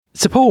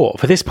Support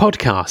for this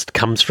podcast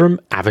comes from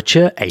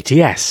Avature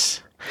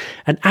ATS,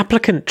 an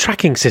applicant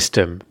tracking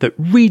system that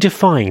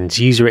redefines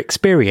user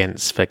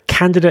experience for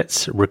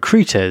candidates,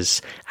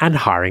 recruiters, and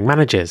hiring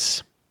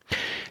managers.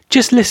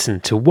 Just listen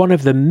to one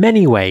of the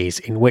many ways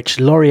in which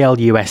L'Oréal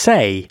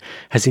USA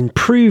has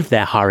improved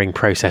their hiring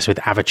process with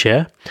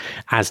Avature,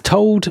 as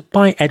told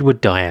by Edward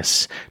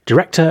Dias,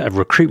 Director of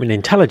Recruitment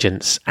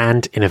Intelligence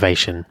and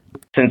Innovation.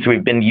 Since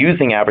we've been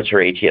using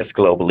Avature ATS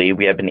globally,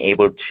 we have been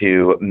able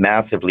to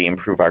massively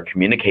improve our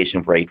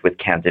communication rate with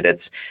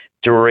candidates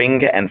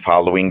during and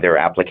following their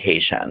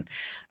application.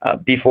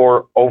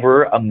 Before,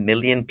 over 1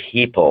 million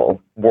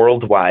people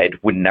worldwide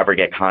would never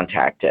get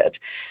contacted.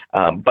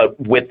 But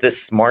with this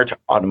smart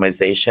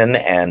automation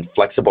and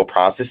flexible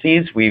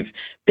processes, we've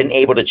been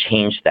able to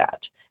change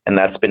that. And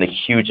that's been a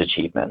huge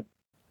achievement.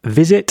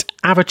 Visit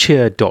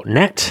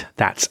avature.net,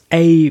 that's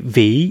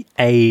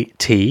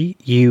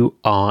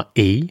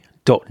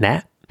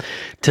AVATURE.net,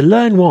 to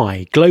learn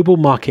why global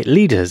market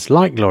leaders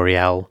like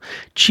L'Oréal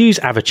choose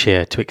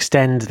Avature to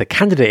extend the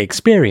candidate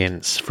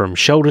experience from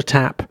shoulder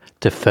tap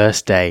to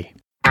first day.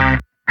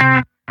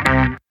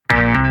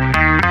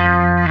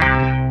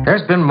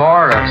 There's been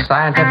more of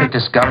scientific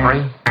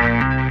discovery,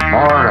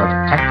 more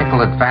of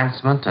technical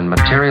advancement and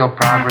material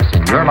progress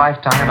in your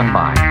lifetime and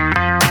mine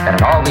than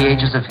in all the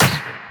ages of history.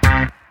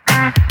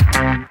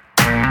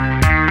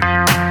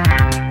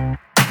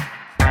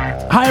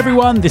 Hi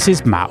everyone, this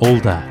is Matt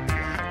Alder.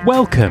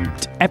 Welcome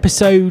to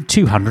episode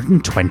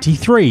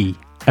 223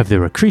 of the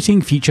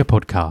Recruiting Future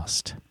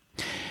podcast.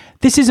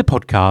 This is a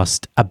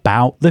podcast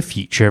about the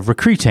future of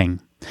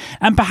recruiting,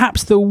 and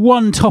perhaps the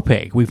one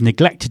topic we've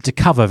neglected to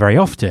cover very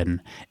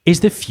often is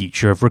the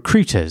future of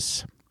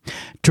recruiters.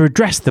 To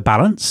address the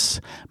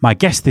balance, my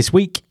guest this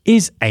week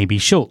is Amy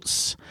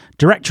Schultz,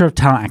 Director of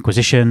Talent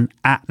Acquisition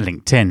at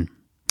LinkedIn.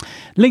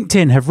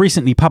 LinkedIn have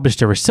recently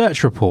published a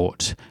research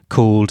report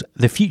called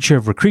The Future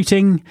of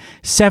Recruiting: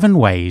 7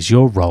 Ways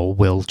Your Role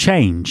Will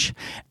Change.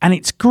 And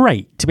it's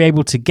great to be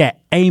able to get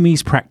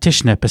Amy's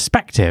practitioner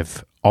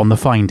perspective on the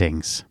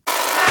findings.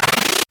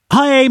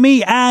 Hi,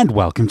 Amy, and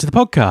welcome to the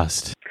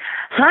podcast.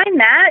 Hi,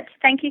 Matt.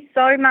 Thank you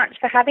so much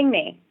for having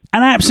me.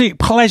 An absolute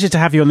pleasure to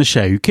have you on the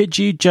show. Could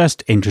you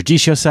just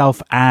introduce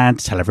yourself and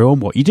tell everyone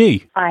what you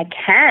do? I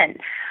can.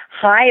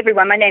 Hi,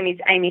 everyone. My name is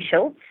Amy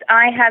Schultz.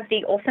 I have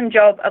the awesome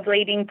job of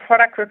leading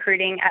product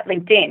recruiting at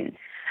LinkedIn.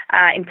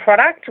 In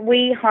product,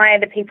 we hire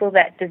the people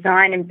that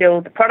design and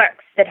build the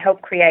products that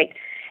help create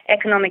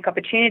economic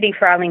opportunity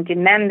for our LinkedIn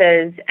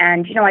members.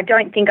 And, I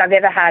don't think I've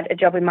ever had a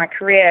job in my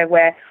career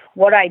where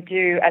what I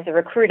do as a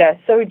recruiter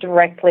so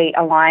directly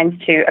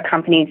aligns to a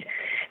company's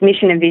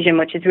mission and vision,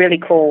 which is really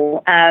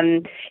cool.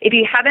 If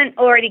you haven't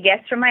already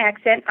guessed from my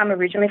accent, I'm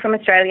originally from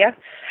Australia.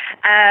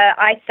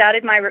 I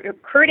started my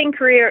recruiting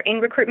career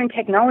in recruitment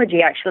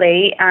technology,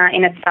 actually,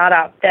 in a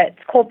startup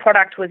that's called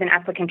Product, was an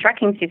applicant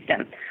tracking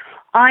system.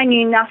 I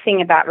knew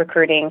nothing about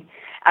recruiting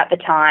at the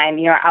time.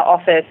 Our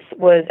office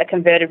was a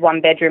converted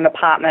 1-bedroom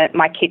apartment.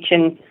 My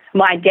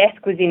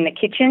desk was in the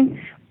kitchen,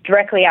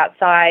 directly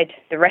outside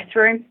the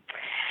restroom.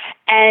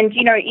 And,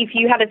 if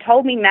you had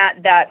told me,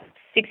 Matt, that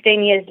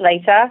 16 years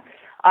later,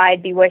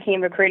 I'd be working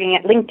in recruiting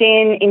at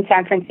LinkedIn in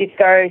San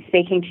Francisco,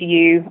 speaking to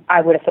you,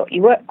 I would have thought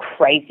you were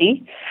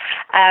crazy.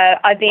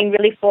 I've been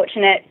really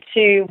fortunate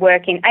to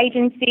work in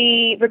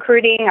agency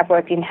recruiting. I've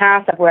worked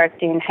in-house. I've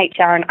worked in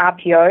HR and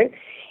RPO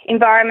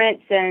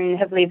environments and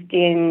have lived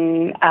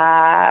in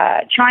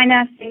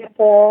China,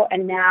 Singapore,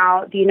 and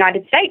now the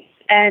United States.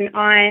 And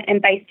I am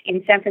based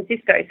in San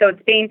Francisco. So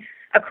it's been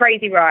a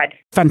crazy ride.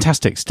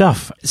 Fantastic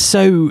stuff.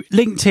 So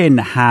LinkedIn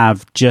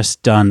have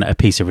just done a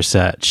piece of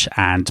research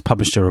and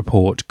published a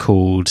report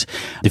called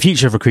The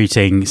Future of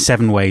Recruiting: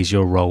 7 Ways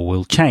Your Role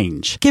Will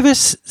Change. Give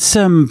us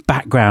some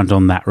background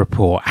on that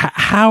report.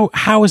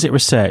 How was it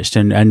researched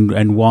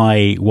and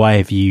why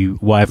have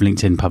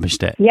LinkedIn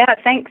published it? Yeah,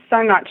 thanks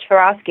so much for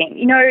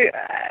asking.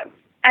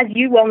 As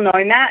you well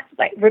know, Matt,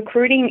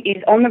 recruiting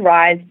is on the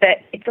rise, but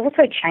it's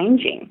also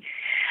changing.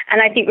 And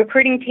I think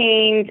recruiting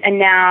teams are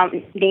now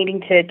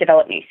needing to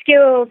develop new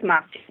skills,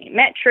 master new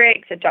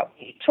metrics, adopt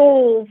new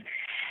tools,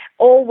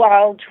 all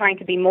while trying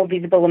to be more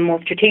visible and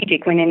more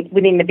strategic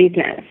within the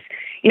business.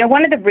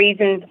 One of the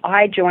reasons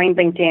I joined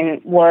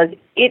LinkedIn was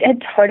it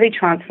had totally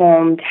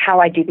transformed how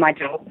I did my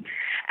job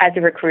as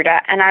a recruiter.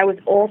 And I was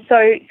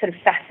also sort of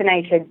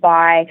fascinated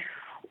by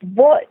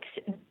what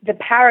the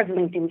power of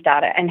LinkedIn's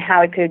data and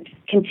how it could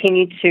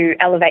continue to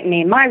elevate me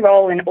in my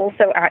role and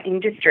also our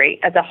industry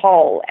as a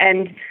whole.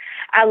 And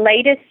our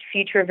latest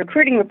Future of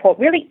Recruiting report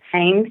really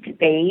aims to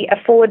be a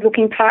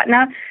forward-looking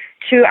partner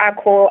to our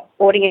core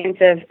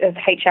audience of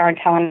HR and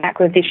talent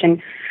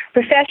acquisition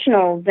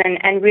professionals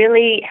and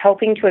really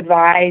helping to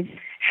advise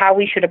how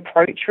we should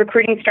approach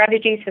recruiting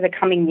strategies for the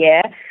coming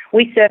year.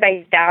 We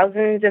surveyed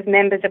thousands of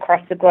members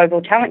across the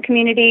global talent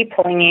community,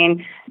 pulling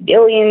in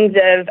billions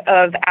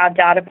of our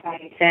data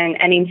points and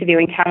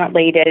interviewing talent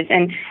leaders.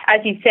 And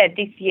as you said,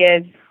 this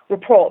year's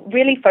report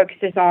really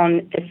focuses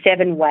on the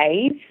 7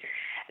 ways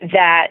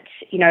that,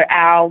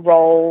 our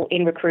role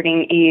in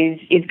recruiting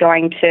is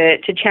going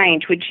to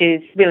change, which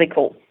is really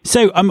cool.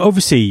 So I'm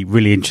obviously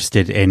really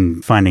interested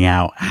in finding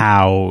out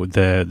how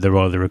the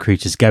role of the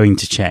recruiter is going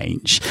to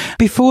change.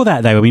 Before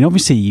that, though, I mean,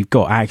 obviously you've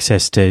got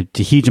access to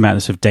huge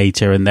amounts of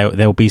data, and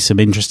there'll be some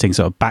interesting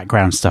sort of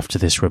background stuff to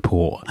this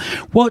report.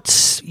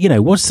 What's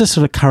the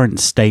sort of current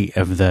state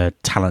of the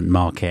talent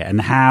market,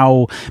 and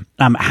how's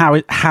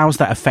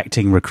that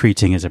affecting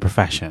recruiting as a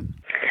profession?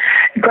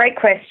 Great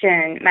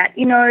question, Matt.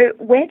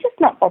 We're just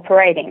not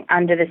operating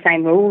under the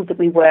same rules that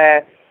we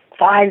were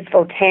 5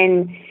 or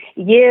 10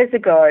 years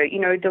ago.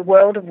 The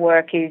world of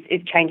work is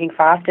changing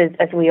fast,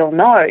 as we all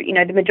know.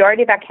 The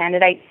majority of our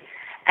candidates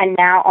are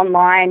now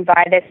online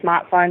via their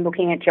smartphone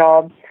looking at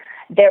jobs.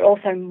 They're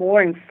also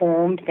more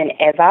informed than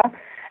ever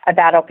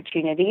about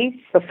opportunities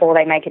before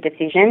they make a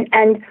decision.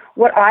 And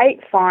what I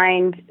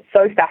find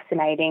so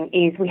fascinating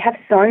is we have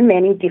so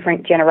many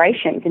different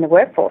generations in the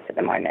workforce at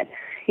the moment.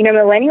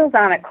 Millennials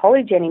aren't at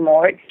college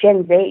anymore, it's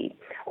Gen Z,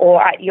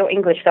 or you're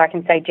English, so I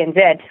can say Gen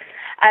Z.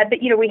 But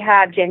we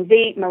have Gen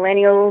Z,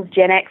 Millennials,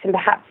 Gen X, and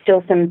perhaps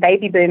still some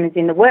baby boomers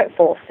in the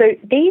workforce. So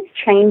these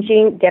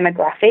changing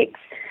demographics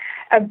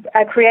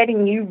are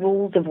creating new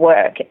rules of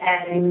work,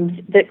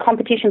 and the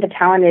competition for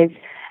talent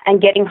and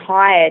getting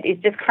hired is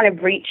just kind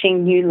of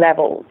reaching new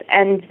levels.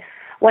 And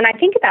when I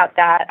think about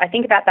that, I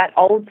think about that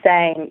old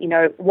saying,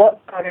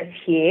 what got us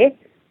here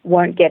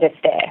won't get us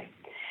there.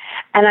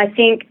 And I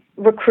think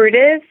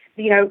recruiters,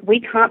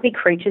 we can't be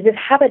creatures of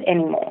habit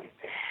anymore.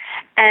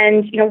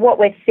 And, what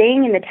we're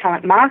seeing in the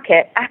talent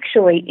market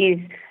actually is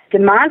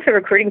demand for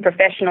recruiting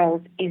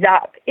professionals is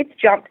up. It's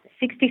jumped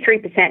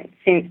 63%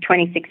 since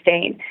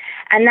 2016.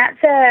 And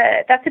that's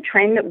a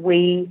trend that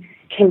we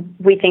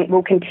think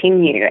will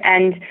continue.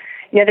 And,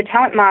 the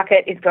talent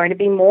market is going to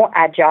be more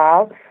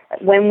agile.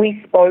 When we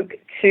spoke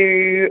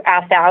to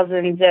our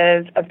thousands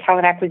of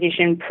talent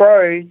acquisition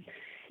pros,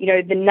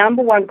 the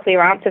number one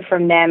clear answer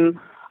from them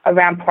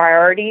around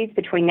priorities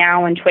between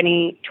now and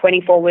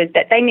 2024 was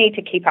that they need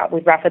to keep up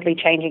with rapidly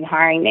changing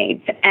hiring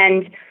needs.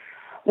 And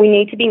we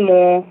need to be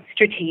more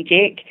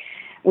strategic.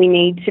 We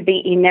need to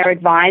be in there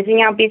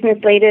advising our business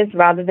leaders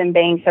rather than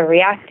being so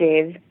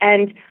reactive.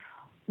 And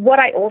what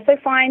I also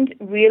find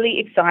really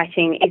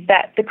exciting is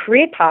that the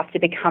career path to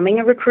becoming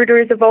a recruiter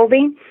is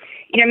evolving.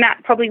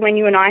 Matt, probably when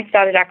you and I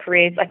started our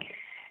careers,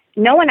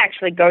 no one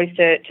actually goes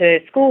to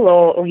school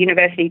or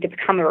university to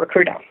become a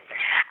recruiter.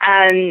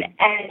 And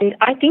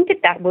I think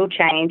that will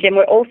change. And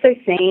we're also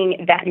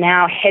seeing that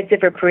now heads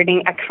of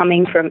recruiting are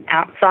coming from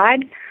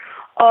outside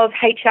of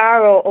HR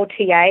or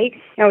TA. I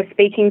was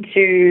speaking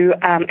to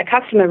a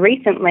customer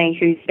recently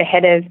who's the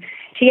head of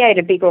TA at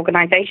a big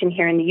organization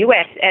here in the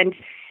US, and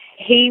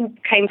he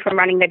came from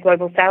running their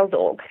global sales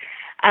org.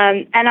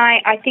 And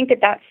I think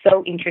that's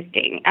so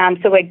interesting.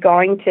 So we're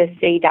going to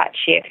see that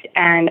shift.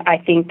 And I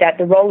think that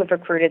the role of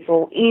recruiters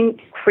will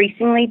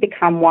increasingly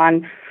become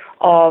one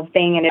of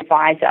being an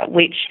advisor,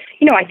 which,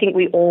 I think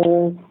we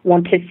all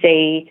want to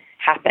see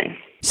happen.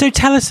 So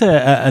tell us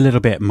a little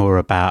bit more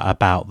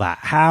about that.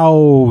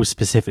 How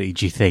specifically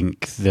do you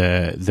think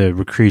the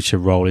recruiter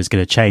role is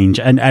going to change,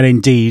 and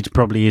indeed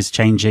probably is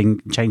changing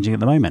at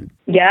the moment?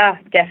 Yeah,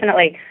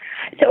 definitely.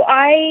 So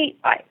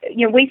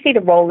we see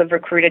the role of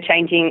recruiter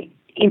changing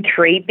in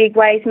 3 big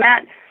ways,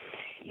 Matt.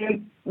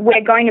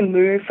 We're going to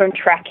move from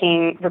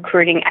tracking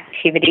recruiting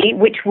activity,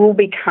 which will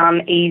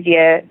become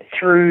easier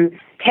through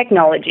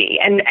technology.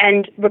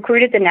 And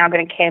recruiters are now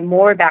going to care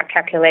more about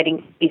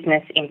calculating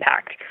business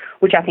impact,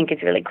 which I think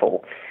is really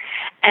cool.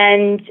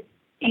 And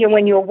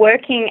when you're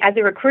working as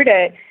a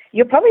recruiter,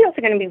 you're probably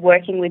also going to be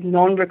working with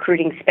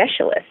non-recruiting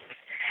specialists.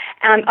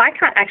 I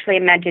can't actually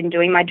imagine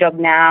doing my job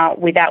now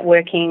without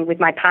working with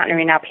my partner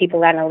in our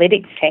people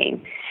analytics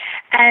team.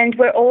 And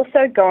we're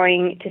also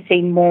going to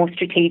see more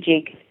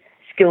strategic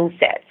skill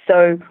sets.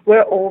 So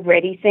we're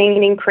already seeing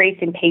an increase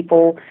in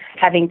people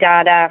having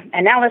data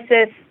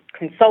analysis,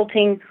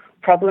 consulting,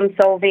 problem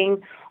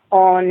solving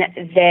on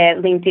their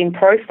LinkedIn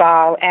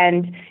profile.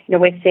 And,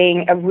 we're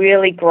seeing a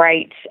really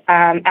great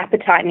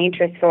appetite and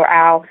interest for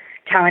our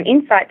Talent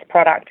Insights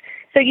product.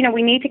 So,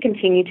 we need to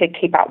continue to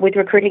keep up with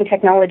recruiting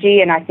technology.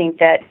 And I think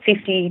that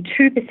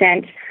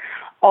 52%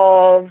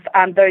 of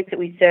those that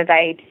we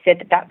surveyed said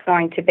that that's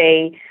going to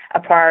be a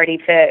priority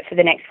for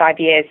the next 5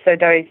 years. So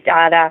those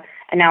data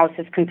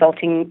analysis,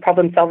 consulting,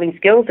 problem-solving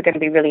skills are going to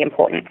be really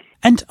important.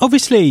 And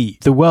obviously,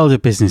 the world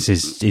of business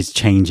is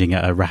changing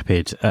at a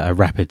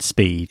rapid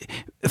speed.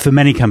 For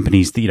many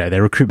companies,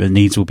 their recruitment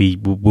needs will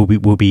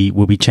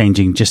be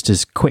changing just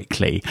as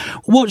quickly.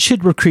 What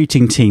should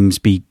recruiting teams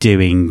be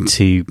doing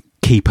to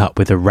keep up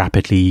with the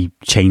rapidly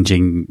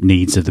changing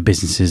needs of the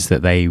businesses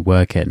that they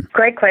work in?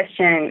 Great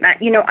question.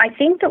 I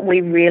think that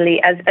we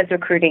really, as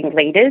recruiting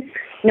leaders,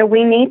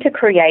 we need to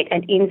create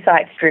an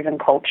insights-driven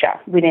culture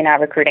within our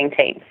recruiting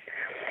teams.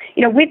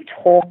 We've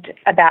talked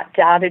about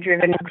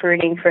data-driven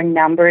recruiting for a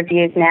number of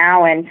years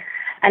now, and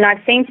I've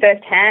seen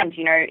firsthand,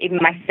 even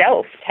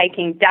myself,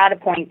 taking data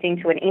points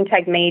into an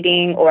intake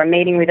meeting or a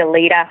meeting with a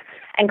leader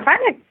and kind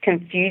of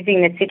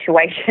confusing the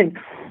situation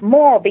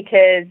more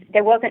because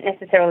there wasn't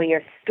necessarily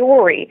a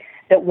story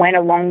that went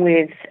along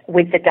with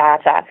the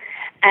data.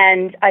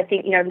 And I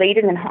think,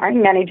 leaders and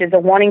hiring managers are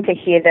wanting to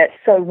hear that,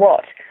 so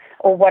what,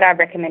 or what our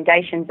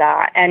recommendations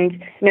are.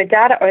 And,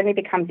 data only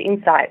becomes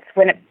insights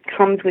when it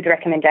comes with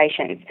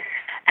recommendations.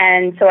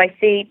 And so I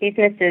see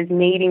businesses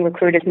needing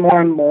recruiters more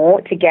and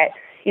more to get,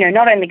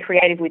 not only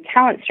creative with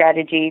talent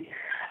strategies,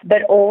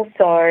 but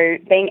also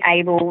being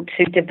able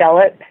to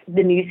develop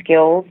the new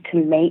skills to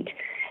meet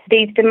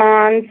these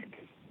demands.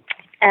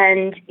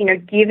 And,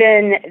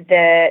 given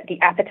the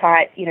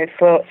appetite,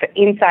 for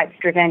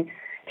insights-driven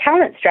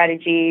talent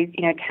strategies,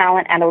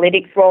 talent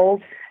analytics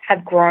roles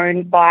have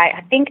grown by,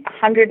 I think,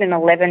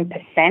 111%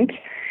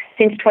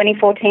 since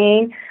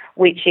 2014,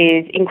 which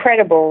is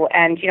incredible.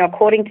 And,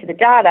 according to the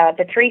data,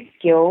 the 3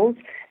 skills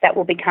that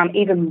will become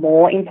even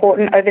more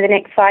important over the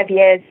next 5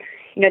 years,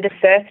 the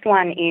first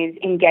one is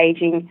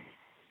engaging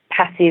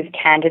passive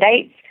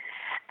candidates.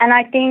 And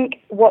I think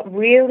what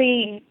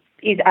really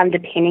is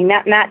underpinning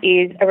that, Matt,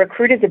 is a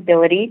recruiter's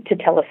ability to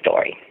tell a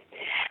story.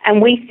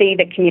 And we see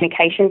that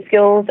communication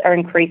skills are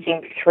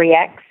increasing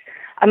 3x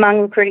among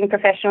recruiting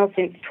professionals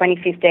since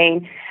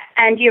 2015.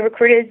 And your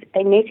recruiters,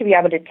 they need to be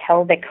able to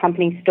tell their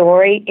company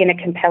story in a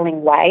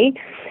compelling way.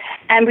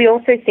 And we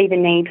also see the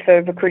need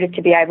for recruiters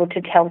to be able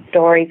to tell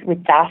stories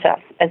with data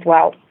as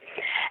well.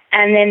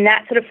 And then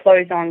that sort of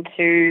flows on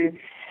to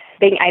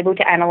being able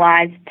to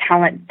analyse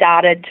talent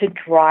data to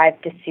drive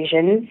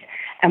decisions.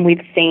 And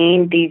we've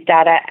seen these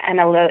data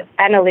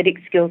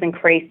analytics skills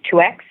increase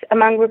 2x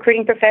among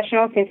recruiting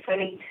professionals since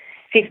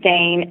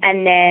 2015.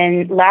 And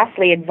then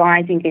lastly,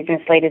 advising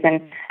business leaders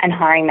and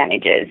hiring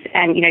managers.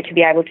 And, to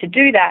be able to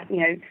do that,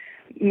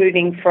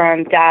 moving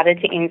from data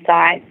to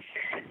insights,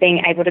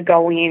 being able to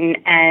go in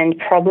and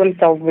problem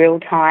solve real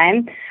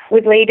time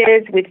with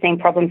leaders. We've seen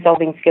problem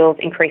solving skills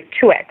increase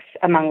 2x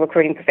among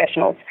recruiting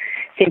professionals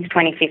since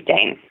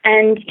 2015.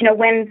 And,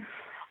 when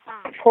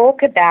I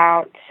talk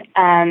about,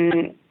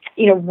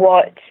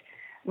 what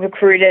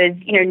recruiters,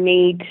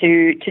 need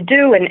to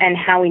do and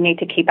how we need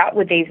to keep up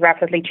with these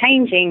rapidly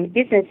changing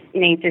business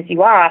needs, as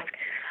you ask,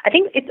 I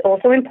think it's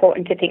also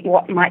important to think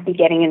what might be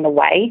getting in the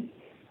way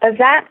of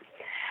that.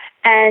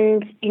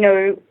 And,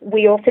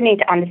 we also need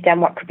to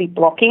understand what could be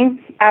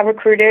blocking our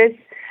recruiters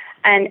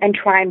and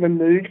try and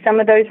remove some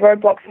of those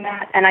roadblocks from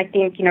that. And I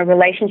think,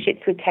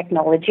 relationships with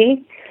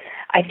technology,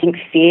 I think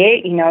fear,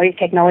 is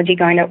technology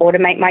going to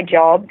automate my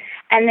job?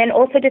 And then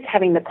also just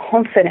having the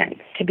confidence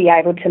to be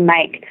able to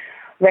make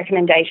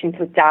recommendations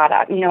with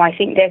data. I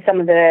think there's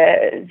some of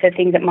the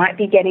things that might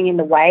be getting in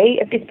the way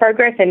of this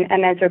progress.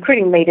 And as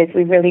recruiting leaders,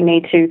 we really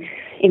need to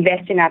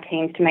invest in our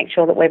teams to make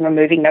sure that we're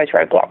removing those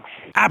roadblocks.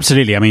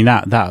 Absolutely. I mean,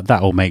 that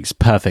all makes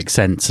perfect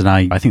sense. And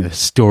I think the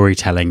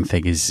storytelling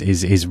thing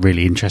is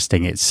really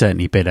interesting. It's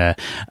certainly been a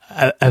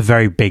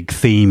very big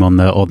theme on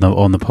the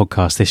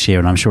podcast this year.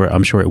 And I'm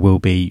sure it will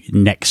be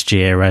next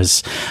year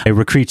as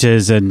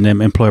recruiters and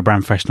employer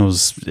brand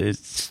professionals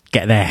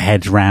get their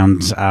head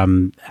around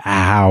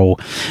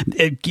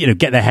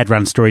get their head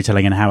around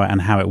storytelling and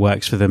how it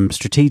works for them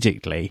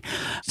strategically.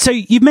 So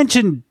you've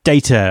mentioned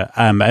data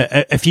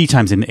a few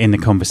times in the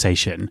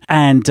conversation,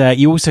 and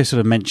you also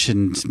sort of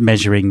mentioned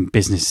measuring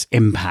business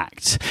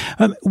impact.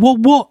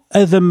 What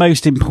are the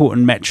most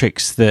important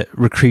metrics that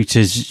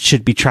recruiters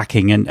should be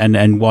tracking,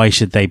 and why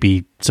should they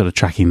be sort of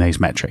tracking those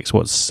metrics?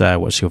 What's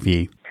your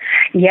view?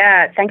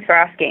 Yeah, thanks for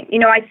asking.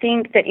 I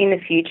think that in the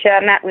future,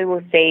 Matt, we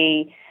will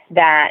see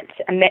that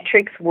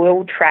metrics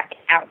will track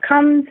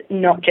outcomes,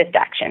 not just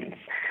actions.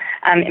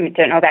 I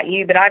don't know about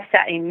you, but I've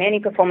sat in many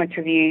performance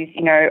reviews,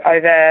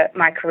 over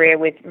my career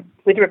with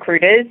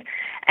recruiters,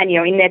 and,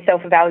 in their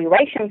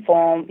self-evaluation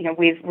form,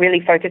 we've really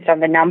focused on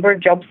the number of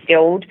jobs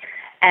filled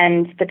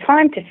and the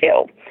time to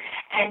fill.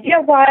 And,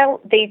 while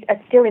these are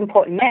still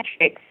important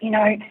metrics,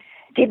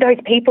 did those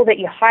people that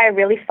you hire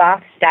really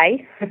fast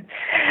stay?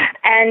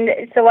 And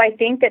so I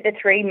think that the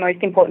 3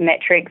 most important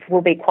metrics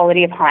will be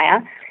quality of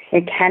hire,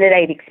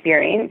 candidate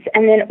experience,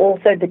 and then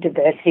also the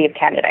diversity of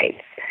candidates.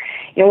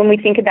 When we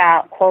think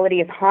about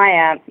quality of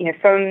hire,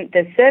 from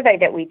the survey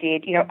that we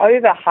did,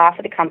 over half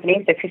of the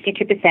companies, so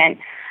 52%,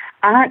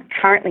 aren't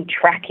currently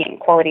tracking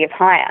quality of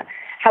hire.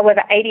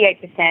 However,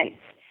 88%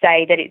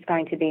 say that it's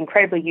going to be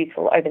incredibly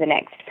useful over the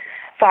next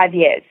 5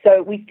 years.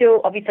 So we still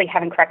obviously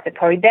haven't cracked the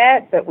code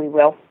there, but we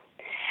will.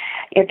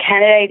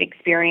 Candidate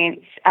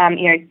experience,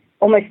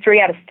 almost 3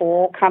 out of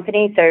 4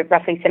 companies, so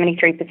roughly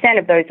 73%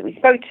 of those that we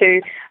spoke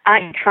to,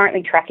 aren't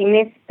currently tracking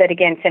this, but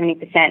again, 70%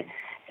 say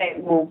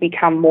it will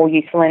become more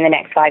useful in the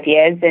next 5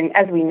 years. And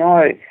as we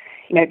know,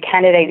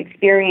 candidate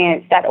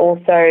experience, that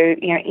also,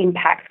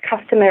 impacts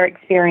customer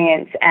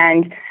experience,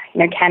 and,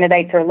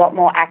 candidates are a lot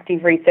more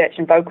active, research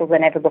and vocal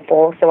than ever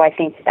before. So I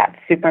think that's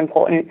super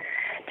important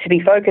to be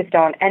focused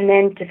on. And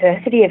then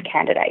diversity of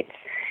candidates.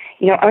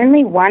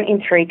 Only 1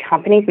 in 3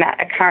 companies, Matt,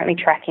 are currently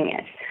tracking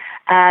it.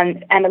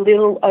 And a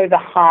little over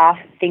half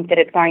think that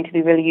it's going to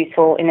be really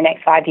useful in the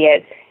next 5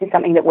 years. It's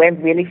something that we're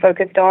really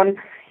focused on.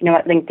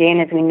 at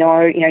LinkedIn, as we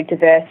know,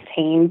 diverse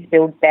teams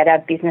build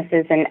better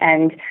businesses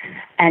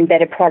and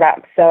better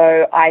products.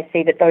 So I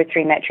see that those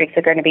three metrics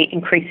are going to be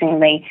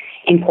increasingly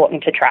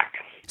important to track.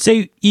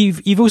 So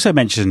you've also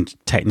mentioned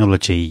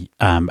technology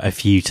a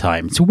few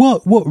times.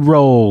 What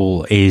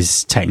role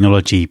is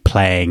technology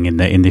playing in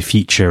the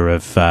future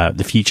of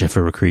the future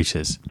for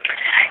recruiters?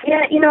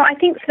 Yeah, I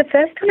think for the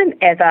first time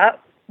ever,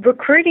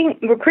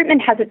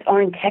 recruitment has its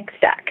own tech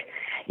stack.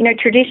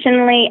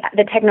 Traditionally,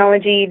 the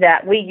technology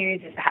that we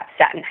use is perhaps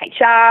sat in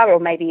HR or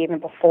maybe even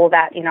before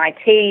that in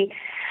IT.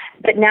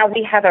 But now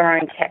we have our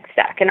own tech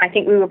stack, and I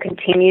think we will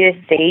continue to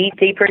see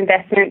deeper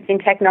investments in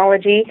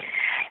technology,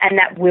 and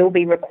that will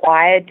be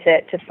required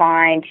to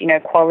find,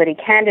 quality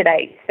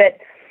candidates. But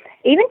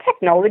even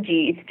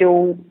technology is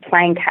still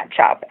playing catch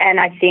up, and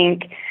I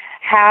think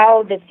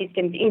how the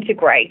systems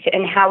integrate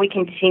and how we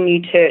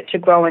continue to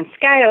grow and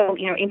scale,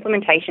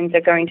 implementations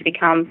are going to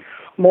become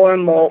more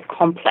and more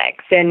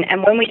complex. And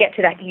when we get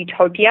to that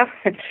utopia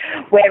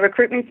where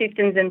recruitment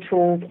systems and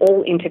tools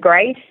all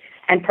integrate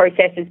and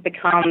processes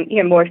become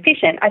more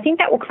efficient, I think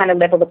that will kind of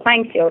level the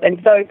playing field. And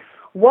so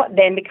what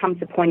then becomes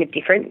the point of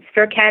difference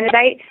for a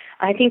candidate?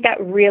 I think that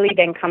really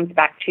then comes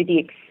back to the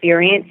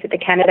experience that the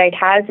candidate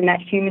has and that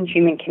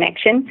human-human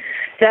connection.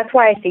 So that's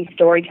why I see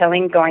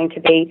storytelling going to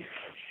be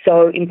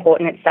so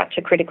important. It's such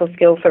a critical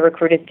skill for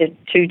recruiters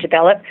to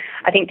develop.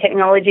 I think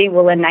technology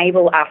will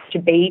enable us to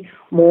be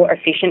more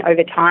efficient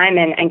over time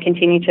and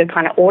continue to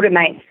kind of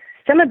automate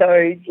some of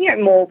those,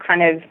 more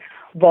kind of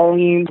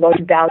volume, low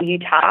value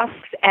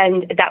tasks,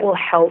 and that will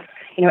help,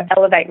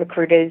 elevate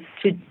recruiters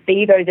to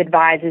be those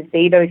advisors,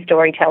 be those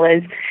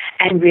storytellers,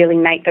 and really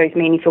make those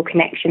meaningful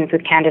connections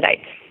with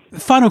candidates.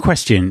 Final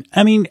question.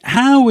 I mean,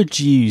 how would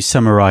you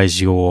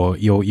summarize your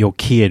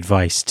key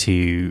advice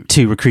to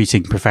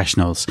recruiting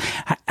professionals?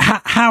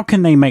 How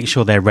can they make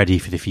sure they're ready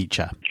for the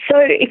future? So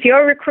if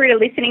you're a recruiter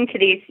listening to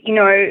this,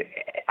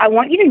 I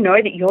want you to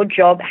know that your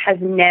job has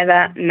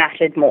never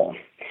mattered more.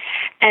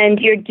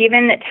 And you're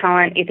given that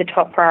talent is a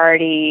top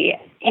priority.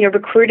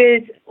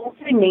 Recruiters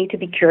also need to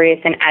be curious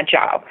and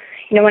agile.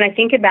 When I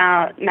think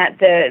about, Matt,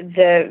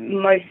 the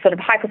most sort of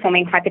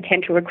high-performing,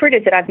 high-potential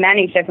recruiters that I've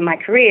managed over my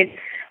careers,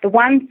 the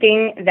one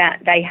thing that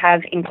they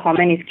have in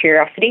common is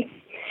curiosity,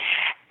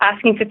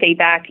 asking for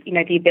feedback,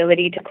 the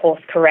ability to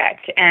course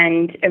correct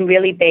and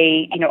really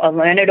be, a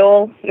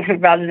learn-it-all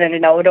rather than a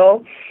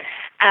know-it-all.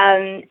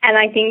 And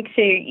I think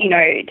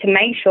to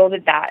make sure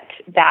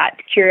that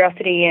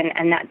curiosity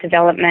and that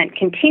development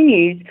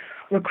continues,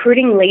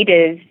 recruiting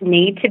leaders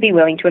need to be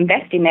willing to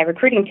invest in their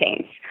recruiting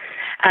teams.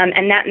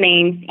 And that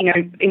means,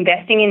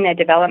 investing in their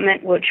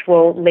development, which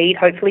will lead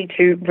hopefully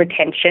to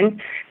retention,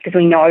 because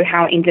we know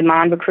how in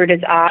demand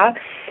recruiters are.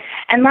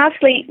 And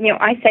lastly,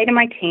 I say to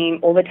my team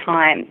all the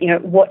time,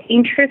 what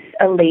interests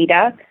a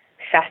leader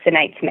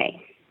fascinates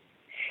me.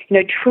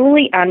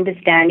 Truly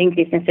understanding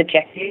business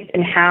objectives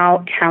and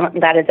how talent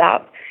ladders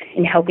up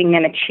in helping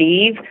them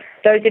achieve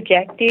those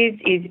objectives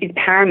is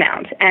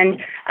paramount. And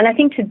I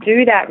think to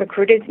do that,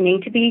 recruiters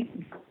need to be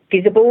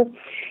visible,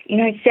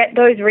 set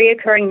those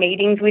reoccurring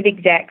meetings with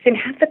execs and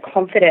have the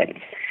confidence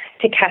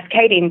to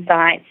cascade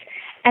insights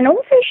and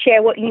also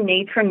share what you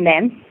need from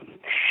them.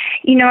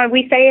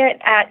 We say it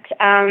at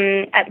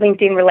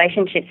LinkedIn,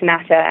 relationships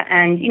matter.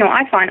 And,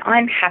 I find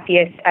I'm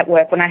happiest at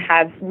work when I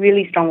have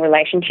really strong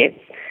relationships.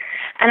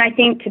 And I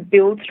think to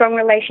build strong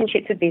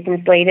relationships with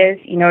business leaders,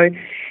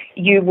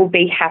 you will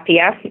be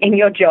happier in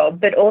your job,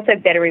 but also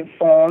better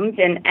informed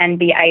and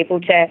be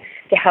able to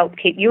help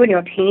keep you and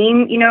your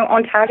team,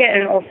 on target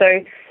and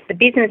also the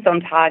business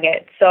on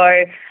target. So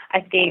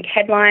I think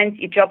headlines,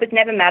 your job has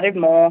never mattered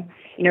more.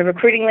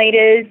 Recruiting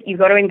leaders, you've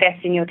got to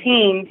invest in your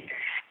teams.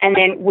 And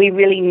then we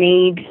really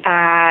need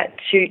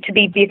to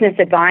be business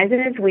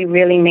advisors. We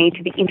really need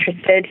to be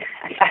interested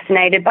and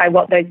fascinated by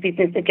what those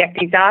business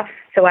objectives are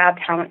so our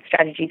talent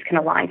strategies can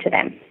align to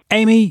them.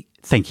 Amy,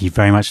 thank you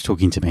very much for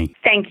talking to me.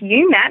 Thank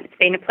you, Matt. It's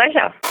been a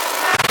pleasure.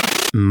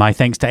 My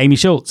thanks to Amy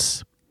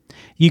Schultz.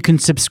 You can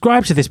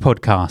subscribe to this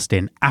podcast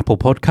in Apple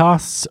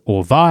Podcasts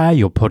or via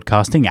your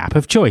podcasting app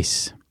of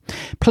choice.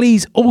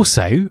 Please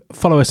also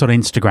follow us on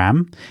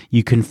Instagram.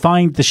 You can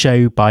find the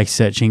show by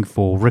searching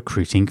for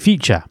Recruiting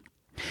Future.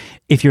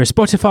 If you're a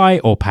Spotify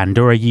or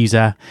Pandora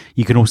user,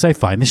 you can also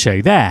find the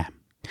show there.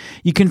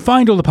 You can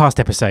find all the past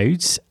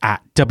episodes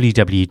at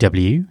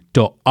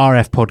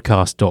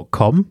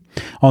www.rfpodcast.com.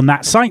 On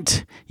that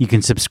site, you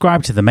can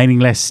subscribe to the mailing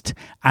list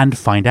and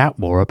find out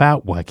more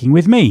about working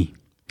with me.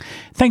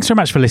 Thanks very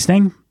much for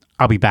listening.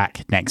 I'll be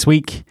back next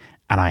week,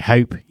 and I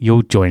hope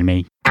you'll join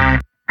me.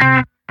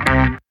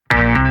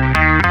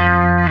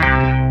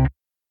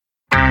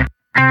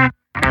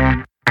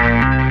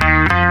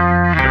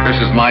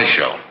 This is my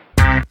show.